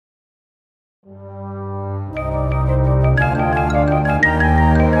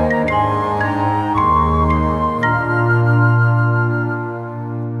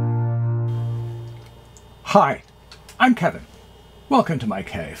Hi, I'm Kevin. Welcome to my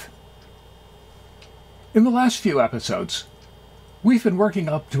cave. In the last few episodes, we've been working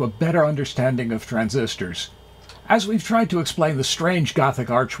up to a better understanding of transistors, as we've tried to explain the strange Gothic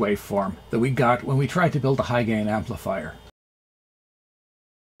arch waveform that we got when we tried to build a high-gain amplifier.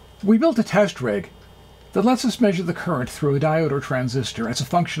 We built a test rig that lets us measure the current through a diode or transistor as a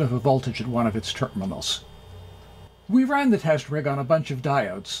function of a voltage at one of its terminals. We ran the test rig on a bunch of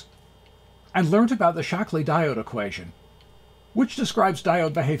diodes, and learned about the Shockley diode equation, which describes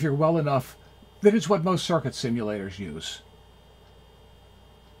diode behavior well enough that it's what most circuit simulators use.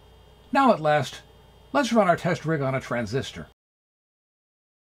 Now at last, let's run our test rig on a transistor.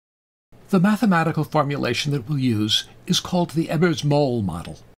 The mathematical formulation that we'll use is called the Ebers-Moll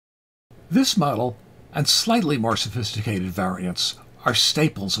model. This model, and slightly more sophisticated variants, are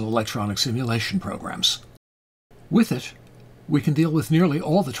staples of electronic simulation programs. With it, we can deal with nearly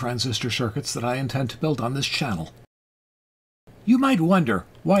all the transistor circuits that I intend to build on this channel. You might wonder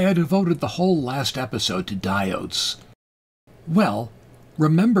why I devoted the whole last episode to diodes. Well,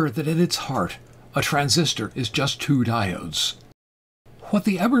 remember that at its heart, a transistor is just two diodes. What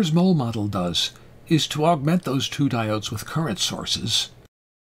the Ebers-Moll model does is to augment those two diodes with current sources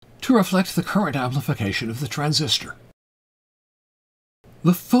to reflect the current amplification of the transistor.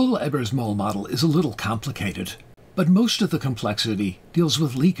 The full Ebers-Moll model is a little complicated, but most of the complexity deals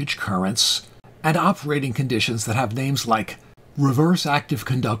with leakage currents and operating conditions that have names like reverse active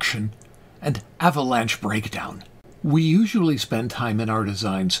conduction and avalanche breakdown. We usually spend time in our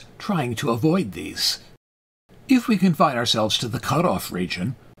designs trying to avoid these. If we confine ourselves to the cutoff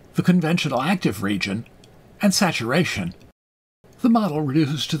region, the conventional active region, and saturation, the model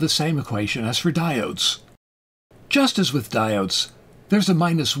reduces to the same equation as for diodes. Just as with diodes, there's a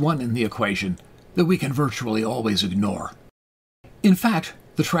 -1 in the equation that we can virtually always ignore. In fact,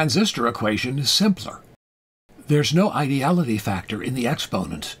 the transistor equation is simpler. There's no ideality factor in the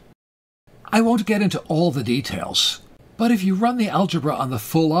exponent. I won't get into all the details, but if you run the algebra on the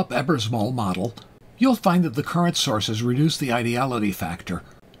full-up Ebers-Moll model, you'll find that the current sources reduce the ideality factor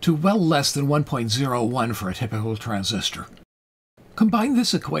to well less than 1.01 for a typical transistor. Combine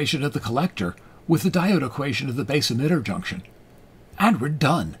this equation of the collector with the diode equation of the base emitter junction, and we're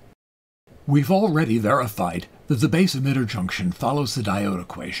done. We've already verified that the base emitter junction follows the diode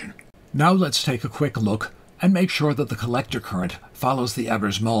equation. Now let's take a quick look and make sure that the collector current follows the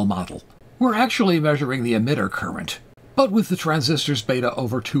Ebers-Moll model. We're actually measuring the emitter current, but with the transistor's beta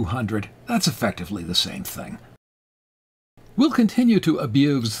over 200, that's effectively the same thing. We'll continue to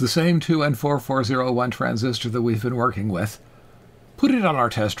abuse the same 2N4401 transistor that we've been working with, put it on our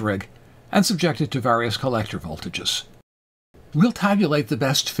test rig, and subject it to various collector voltages. We'll tabulate the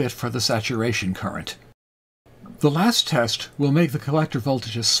best fit for the saturation current. The last test will make the collector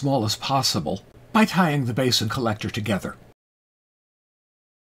voltage as small as possible by tying the base and collector together.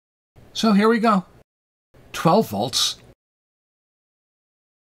 So here we go. 12 volts.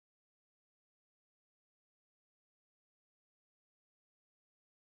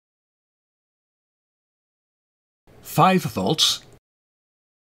 5 volts.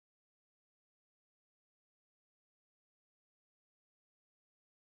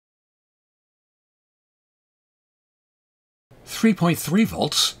 3.3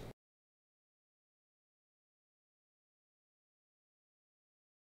 volts,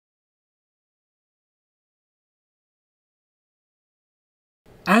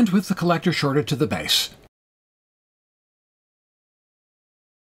 and with the collector shorted to the base.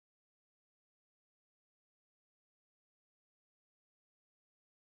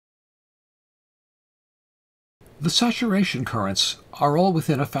 The saturation currents are all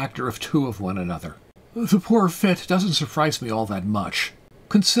within a factor of 2 of one another. The poor fit doesn't surprise me all that much,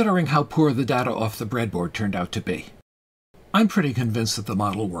 considering how poor the data off the breadboard turned out to be. I'm pretty convinced that the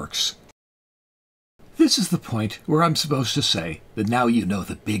model works. This is the point where I'm supposed to say that now you know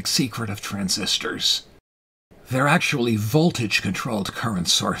the big secret of transistors. They're actually voltage-controlled current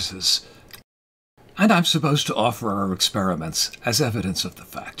sources. And I'm supposed to offer our experiments as evidence of the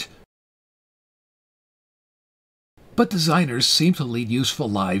fact. But designers seem to lead useful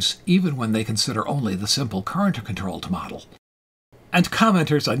lives even when they consider only the simple current-controlled model. And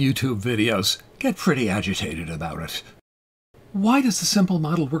commenters on YouTube videos get pretty agitated about it. Why does the simple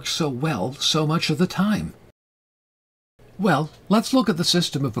model work so well so much of the time? Well, let's look at the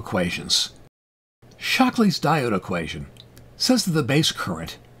system of equations. Shockley's diode equation says that the base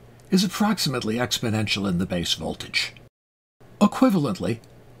current is approximately exponential in the base voltage. Equivalently,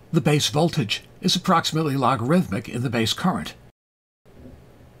 the base voltage is approximately logarithmic in the base current.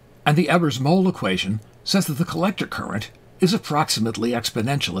 And the Ebers-Moll equation says that the collector current is approximately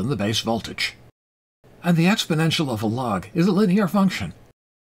exponential in the base voltage. and the exponential of a log is a linear function.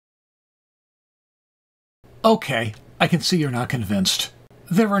 Okay, I can see you're not convinced.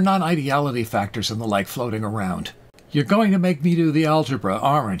 There are non-ideality factors and the like floating around. You're going to make me do the algebra,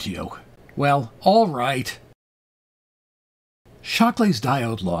 aren't you? Well, all right. Shockley's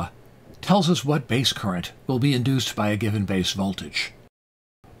diode law tells us what base current will be induced by a given base voltage.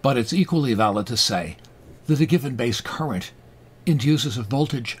 But it's equally valid to say that a given base current induces a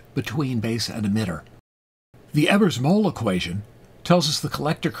voltage between base and emitter. The Ebers-Moll equation tells us the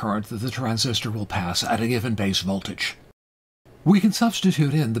collector current that the transistor will pass at a given base voltage. We can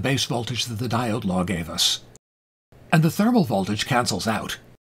substitute in the base voltage that the diode law gave us, and the thermal voltage cancels out.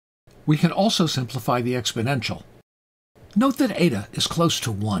 We can also simplify the exponential. Note that eta is close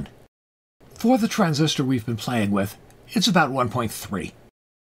to 1. For the transistor we've been playing with, it's about 1.3.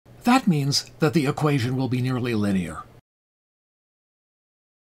 That means that the equation will be nearly linear.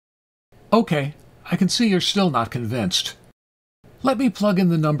 Okay, I can see you're still not convinced. Let me plug in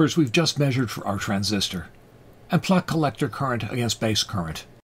the numbers we've just measured for our transistor, and plot collector current against base current.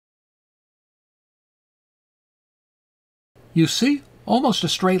 You see? Almost a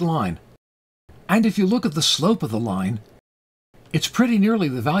straight line. And if you look at the slope of the line, it's pretty nearly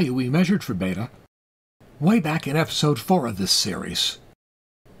the value we measured for beta way back in episode 4 of this series.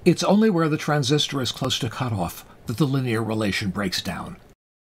 It's only where the transistor is close to cutoff that the linear relation breaks down.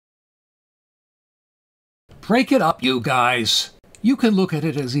 Break it up, you guys! You can look at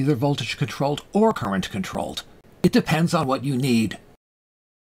it as either voltage-controlled or current-controlled. It depends on what you need.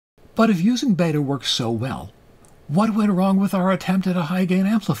 But if using beta works so well, what went wrong with our attempt at a high-gain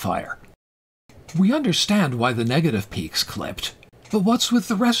amplifier? We understand why the negative peaks clipped, but what's with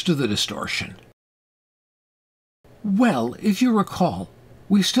the rest of the distortion? Well, if you recall,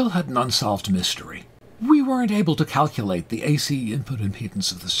 we still had an unsolved mystery. We weren't able to calculate the AC input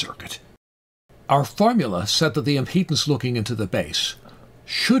impedance of the circuit. Our formula said that the impedance looking into the base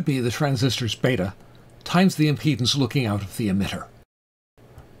should be the transistor's beta times the impedance looking out of the emitter.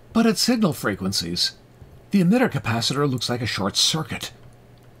 But at signal frequencies, the emitter capacitor looks like a short circuit.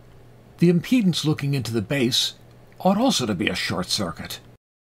 The impedance looking into the base ought also to be a short circuit.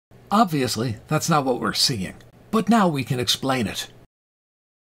 Obviously, that's not what we're seeing, but now we can explain it.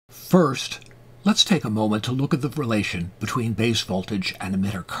 First, let's take a moment to look at the relation between base voltage and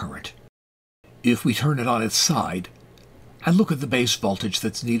emitter current. If we turn it on its side, and look at the base voltage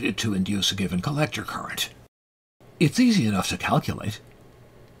that's needed to induce a given collector current, it's easy enough to calculate.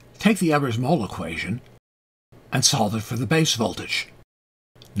 Take the Ebers-Moll equation and solve it for the base voltage.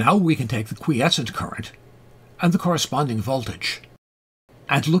 Now we can take the quiescent current and the corresponding voltage,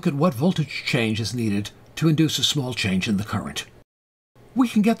 and look at what voltage change is needed to induce a small change in the current. We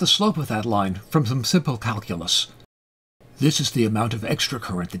can get the slope of that line from some simple calculus. This is the amount of extra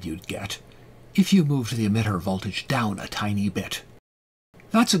current that you'd get if you moved the emitter voltage down a tiny bit.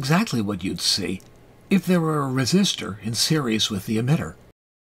 That's exactly what you'd see if there were a resistor in series with the emitter.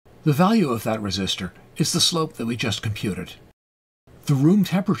 The value of that resistor is the slope that we just computed. The room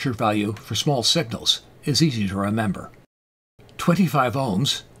temperature value for small signals is easy to remember. 25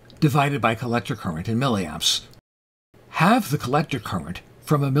 ohms divided by collector current in milliamps. Halve the collector current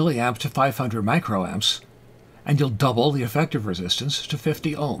from a milliamp to 500 microamps, and you'll double the effective resistance to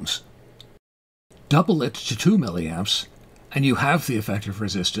 50 ohms. Double it to 2 milliamps, and you have the effective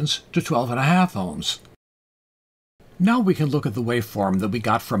resistance to 12.5 ohms. Now we can look at the waveform that we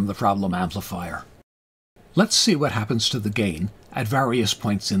got from the problem amplifier. Let's see what happens to the gain at various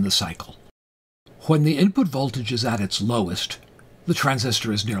points in the cycle. When the input voltage is at its lowest, the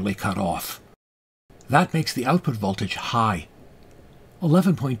transistor is nearly cut off. That makes the output voltage high.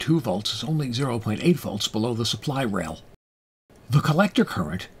 11.2 volts is only 0.8 volts below the supply rail. The collector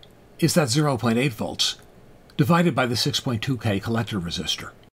current is that 0.8 volts divided by the 6.2K collector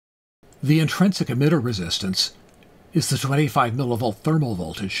resistor. The intrinsic emitter resistance is the 25 millivolt thermal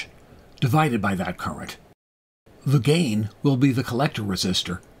voltage divided by that current. The gain will be the collector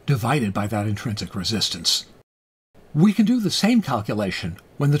resistor divided by that intrinsic resistance. We can do the same calculation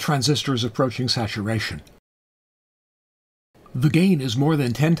when the transistor is approaching saturation. The gain is more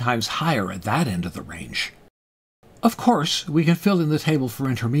than 10 times higher at that end of the range. Of course, we can fill in the table for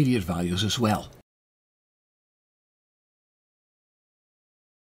intermediate values as well.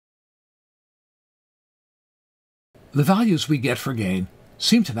 The values we get for gain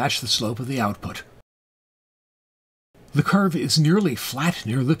seem to match the slope of the output. The curve is nearly flat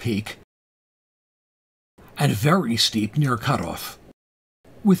near the peak and very steep near cutoff.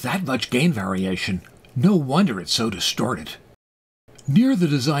 With that much gain variation, no wonder it's so distorted. Near the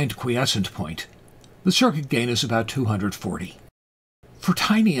designed quiescent point, the circuit gain is about 240. For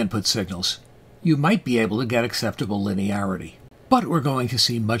tiny input signals, you might be able to get acceptable linearity, but we're going to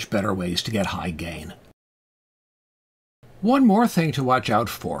see much better ways to get high gain. One more thing to watch out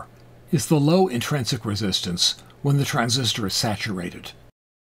for is the low intrinsic resistance when the transistor is saturated.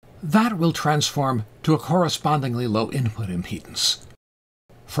 That will transform to a correspondingly low input impedance.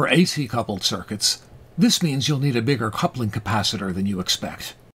 For AC-coupled circuits, this means you'll need a bigger coupling capacitor than you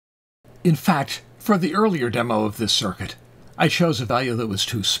expect. In fact, for the earlier demo of this circuit, I chose a value that was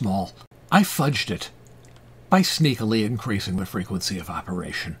too small. I fudged it by sneakily increasing the frequency of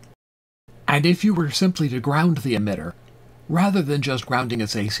operation. And if you were simply to ground the emitter, rather than just grounding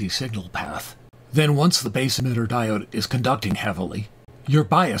its AC signal path, then once the base emitter diode is conducting heavily, your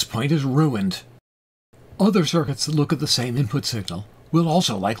bias point is ruined. Other circuits that look at the same input signal will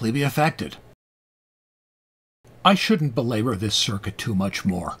also likely be affected. I shouldn't belabor this circuit too much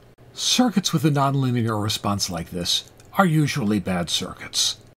more. Circuits with a nonlinear response like this are usually bad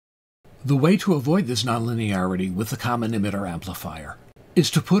circuits. The way to avoid this nonlinearity with the common emitter amplifier is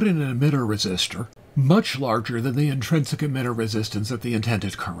to put in an emitter resistor much larger than the intrinsic emitter resistance at the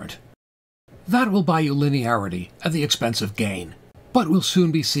intended current. That will buy you linearity at the expense of gain, but we'll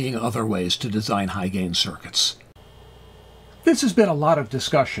soon be seeing other ways to design high-gain circuits. This has been a lot of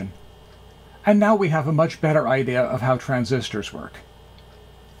discussion, and now we have a much better idea of how transistors work.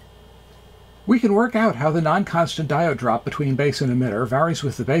 We can work out how the non-constant diode drop between base and emitter varies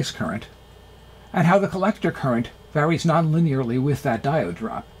with the base current, and how the collector current varies nonlinearly with that diode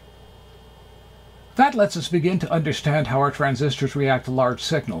drop. That lets us begin to understand how our transistors react to large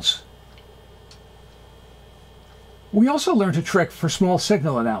signals. We also learned a trick for small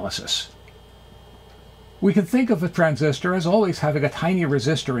signal analysis. We can think of a transistor as always having a tiny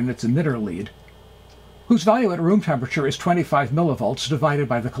resistor in its emitter lead, whose value at room temperature is 25 millivolts divided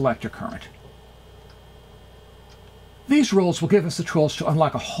by the collector current. These rules will give us the tools to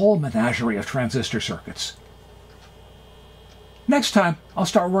unlock a whole menagerie of transistor circuits. Next time, I'll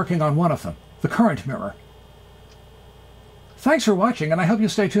start working on one of them, the current mirror. Thanks for watching, and I hope you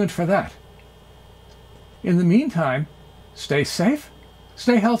stay tuned for that. In the meantime, stay safe,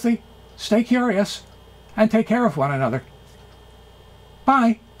 stay healthy, stay curious, and take care of one another.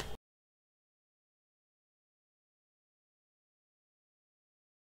 Bye!